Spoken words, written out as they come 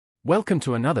Welcome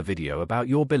to another video about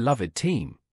your beloved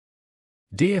team.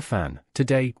 Dear fan,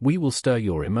 today we will stir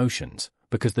your emotions,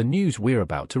 because the news we're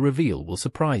about to reveal will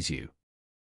surprise you.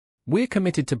 We're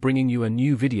committed to bringing you a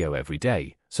new video every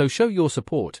day, so show your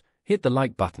support, hit the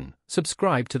like button,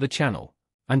 subscribe to the channel,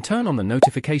 and turn on the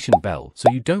notification bell so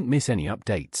you don't miss any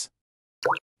updates.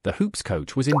 The Hoops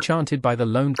coach was enchanted by the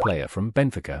loaned player from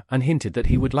Benfica and hinted that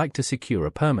he would like to secure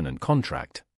a permanent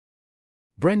contract.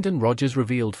 Brendan Rodgers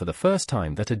revealed for the first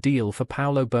time that a deal for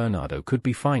Paulo Bernardo could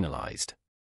be finalised.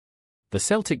 The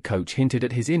Celtic coach hinted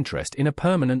at his interest in a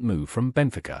permanent move from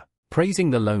Benfica,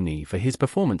 praising the loanee for his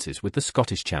performances with the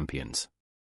Scottish champions.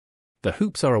 The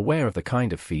Hoops are aware of the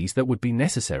kind of fees that would be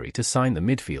necessary to sign the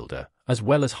midfielder, as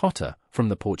well as Jota, from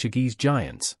the Portuguese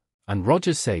giants, and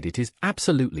Rodgers said it is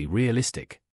absolutely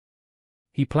realistic.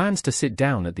 He plans to sit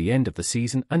down at the end of the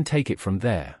season and take it from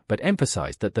there, but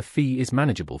emphasised that the fee is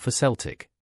manageable for Celtic.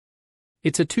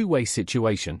 It's a two-way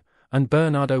situation, and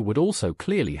Bernardo would also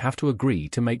clearly have to agree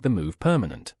to make the move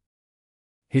permanent.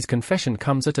 His confession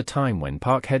comes at a time when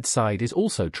Parkhead's side is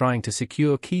also trying to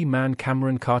secure key man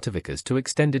Cameron Carter-Vickers to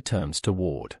extended terms to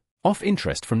ward off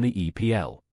interest from the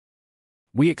EPL.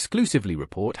 We exclusively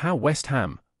report how West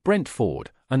Ham,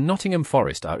 Brentford, and Nottingham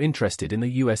Forest are interested in the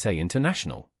USA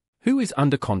international, who is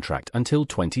under contract until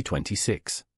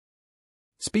 2026.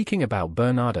 Speaking about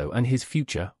Bernardo and his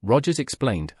future, Rodgers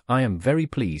explained, "I am very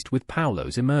pleased with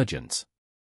Paulo's emergence.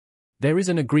 There is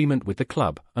an agreement with the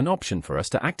club, an option for us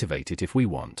to activate it if we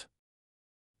want.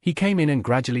 He came in and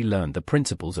gradually learned the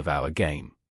principles of our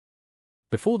game.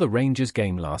 Before the Rangers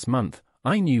game last month,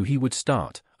 I knew he would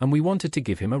start, and we wanted to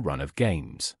give him a run of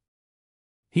games.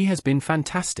 He has been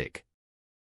fantastic.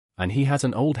 And he has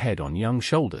an old head on young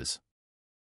shoulders.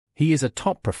 He is a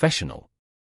top professional.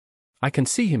 I can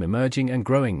see him emerging and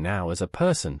growing now as a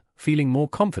person, feeling more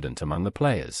confident among the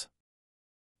players.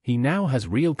 He now has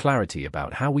real clarity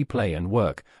about how we play and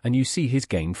work, and you see his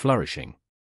game flourishing.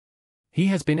 He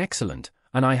has been excellent,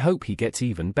 and I hope he gets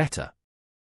even better.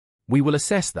 We will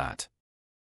assess that.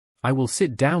 I will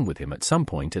sit down with him at some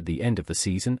point at the end of the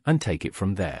season and take it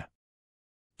from there."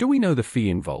 Do we know the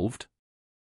fee involved?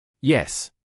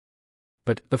 Yes.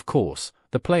 But, of course,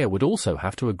 the player would also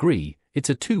have to agree.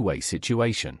 It's a two-way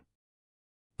situation.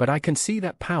 But I can see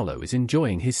that Paulo is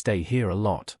enjoying his stay here a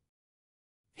lot.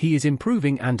 He is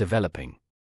improving and developing.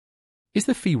 Is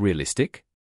the fee realistic?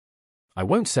 I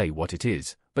won't say what it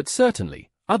is, but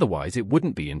certainly, otherwise it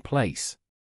wouldn't be in place.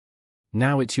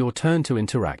 Now it's your turn to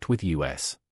interact with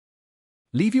us.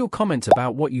 Leave your comments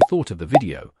about what you thought of the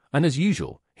video, and as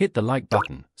usual, hit the like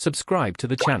button, subscribe to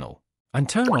the channel, and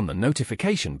turn on the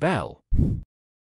notification bell.